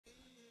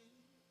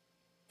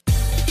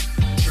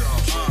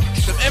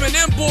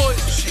M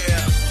Boys,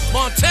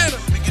 Montana,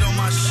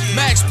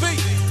 Max B,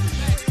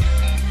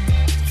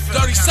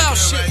 Dirty South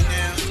shit.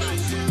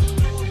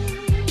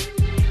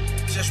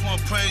 Just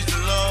want to praise the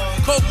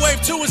Lord. Coke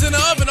Wave 2 is in the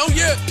oven, oh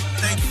yeah.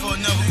 Thank you for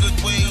another good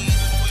wave.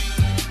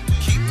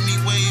 Keep me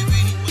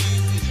wavy.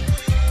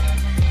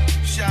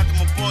 Shout out to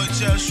my boy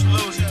Josh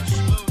Losey.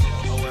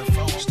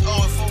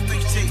 OFO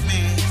mixtape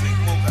man.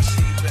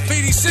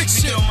 PD6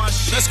 shit.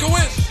 Let's go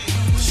in.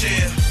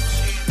 Yeah,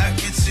 I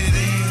get it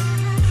in.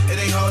 It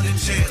ain't hard to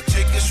tell.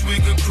 Take a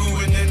swig of crew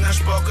and then I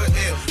spark a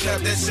L.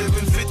 Got that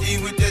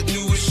 750 with that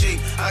newest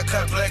shape. I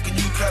cop black and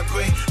you cop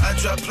gray. I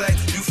drop black,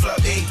 you flop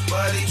 8.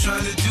 Why they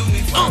trying to do me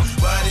for?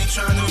 Why they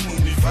trying to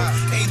move me for?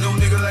 Ain't no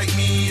nigga like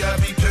me. I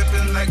be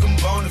pimpin' like I'm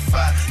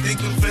bonafide.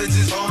 Think them feds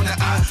is on the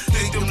eye.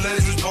 Think them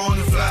letters is born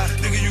to fly.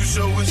 Nigga, you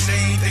so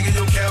insane. Thinking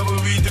your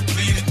cavalry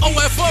depleted.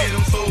 OFO. Get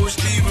them forward,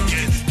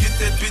 Stevery. Get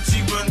that bitch, he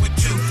run with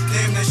you.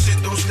 Damn, that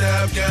shit don't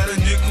stop. Got a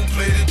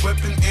nickel-plated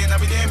weapon and I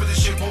be damn if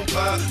this shit won't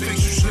pop.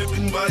 Fix you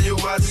slipping while your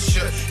eyes are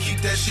shut.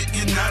 Keep that shit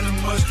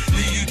anonymous.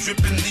 Leave you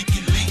dripping,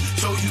 leaky leak.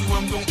 Told you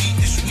I'm gon' eat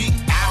this week.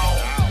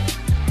 Ow.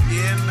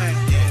 Yeah, man.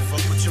 Yeah,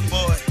 fuck with your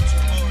boy.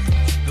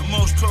 The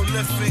most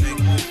prolific.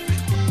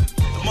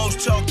 The most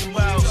talked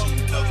about.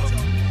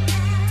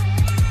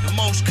 The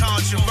most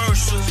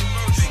controversial.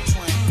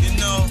 You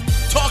know.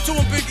 Talk to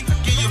him, Biggie. I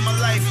give you my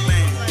life,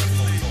 man.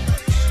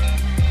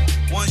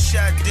 One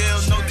shot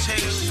deals, no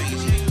takes. Let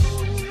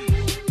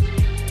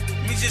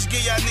me just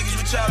give y'all niggas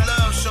what y'all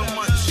love so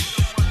much.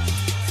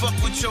 Fuck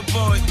with your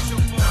boy.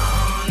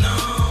 No.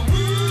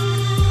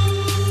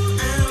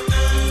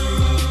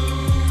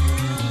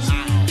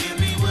 Give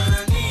me what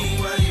I need.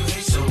 Why you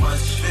hate so much?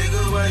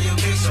 Figure why you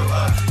hate so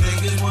hard.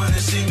 Niggas wanna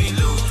see me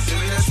lose.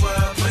 Maybe that's why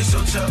I play so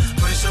tough.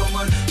 Pray so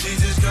much.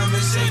 Jesus come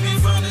and save me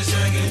from this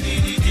agony.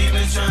 These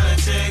demons trying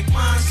to take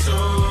my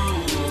soul.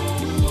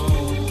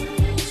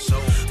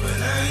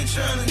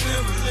 Tryna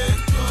never let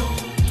go.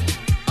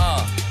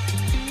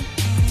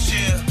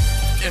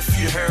 If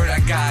you heard I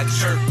got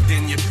jerked,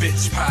 then your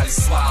bitch probably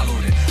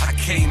swallowed it. I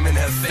came in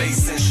her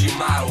face and she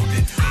modeled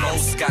it.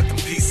 Most got them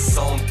pieces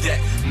on deck.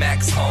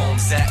 Max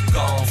Holmes, that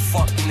gone.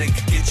 Fuck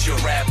nigga, get your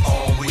rap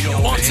on. We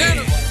over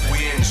here.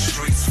 We in the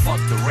streets, fuck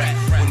the rap.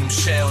 When them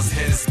shells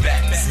hit his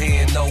back, he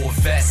ain't no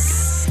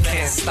vest.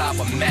 Can't stop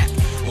a map,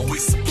 but we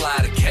supply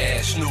the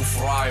cash. New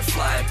Ferrari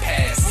flying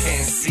past.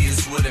 Can't see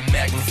us with a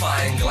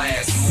magnifying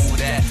glass. Move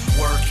that,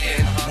 work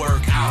in,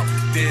 work out.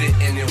 Did it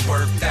and it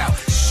worked out.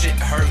 Shit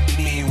hurt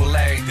me when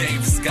Larry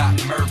Davis got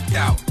murked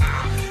out.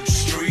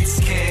 Streets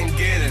can't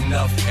get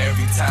enough.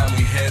 Every time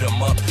we hit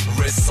them up,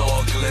 wrists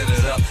all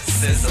glittered up.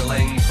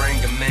 Sizzling, bring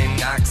them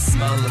in. I can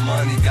smell the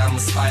money. Got my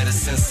spider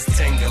senses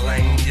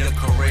tingling. Your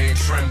career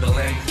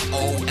trembling.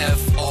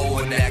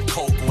 OFO in that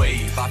coke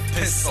wave. I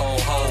piss on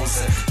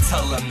hoes and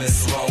tell them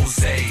it's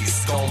rosé.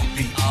 Gon'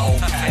 be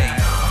okay.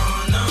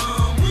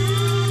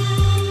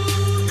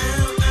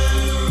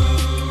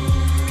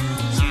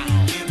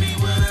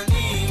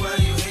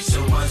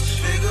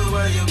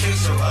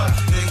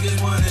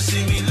 Niggas wanna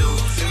see me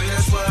lose. Maybe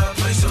that's why I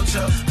play so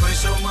tough. Pray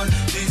so much.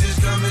 Jesus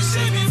come and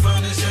save me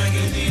from this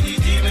agony. These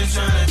demons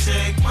tryna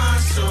take my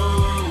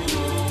soul.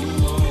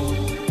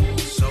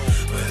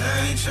 But I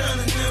ain't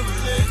tryna never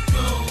let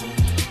go.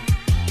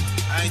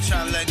 I ain't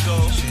tryna let go.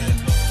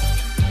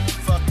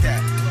 Fuck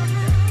that.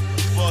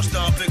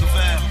 Boston, Bigger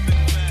Val.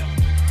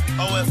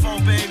 OFO,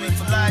 baby,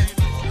 for life.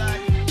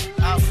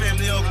 Our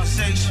family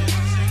organization.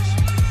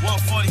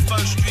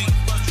 141st Street.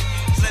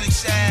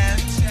 Lenox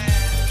Ave.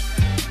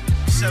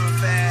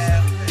 7th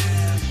Ave.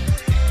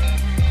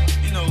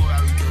 You know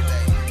how we do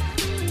that.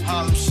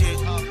 Harlem shit.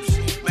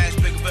 Max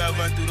Bigger Val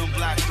run through them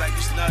blocks like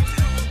it's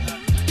nothing.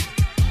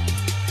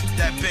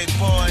 That big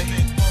boy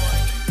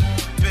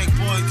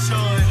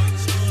toy.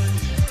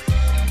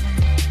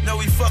 Know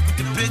we fuck with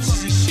the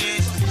bitches and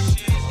shit.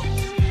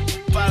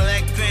 Follow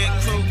that Grand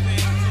Crew.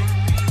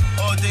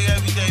 All day,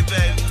 every day,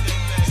 baby.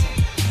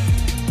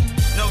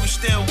 Know we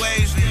still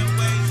Waisley.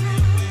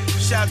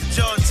 Shout out to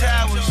George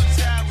Towers.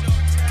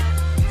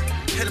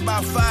 Hit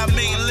about 5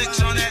 million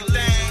licks on that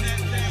thing.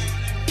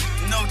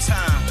 No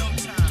time.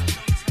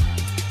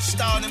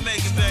 Starting to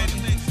make it,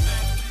 baby.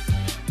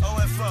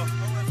 OFO.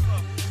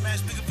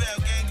 Max Bigger Val,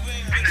 Gang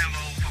Green. We never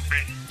over,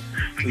 baby.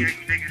 We gave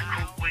you niggas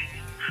coke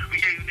waiting. We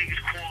gave you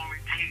niggas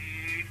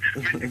quarantine.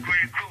 Mr.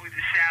 Grand Crew with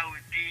the sour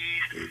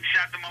D's.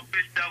 Shout to my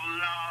bitch Double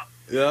R.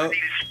 I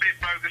need a spit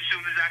burger as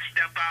soon as I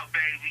step out,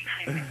 baby.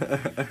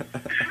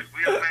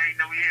 We already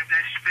know we have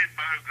that spit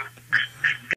burger.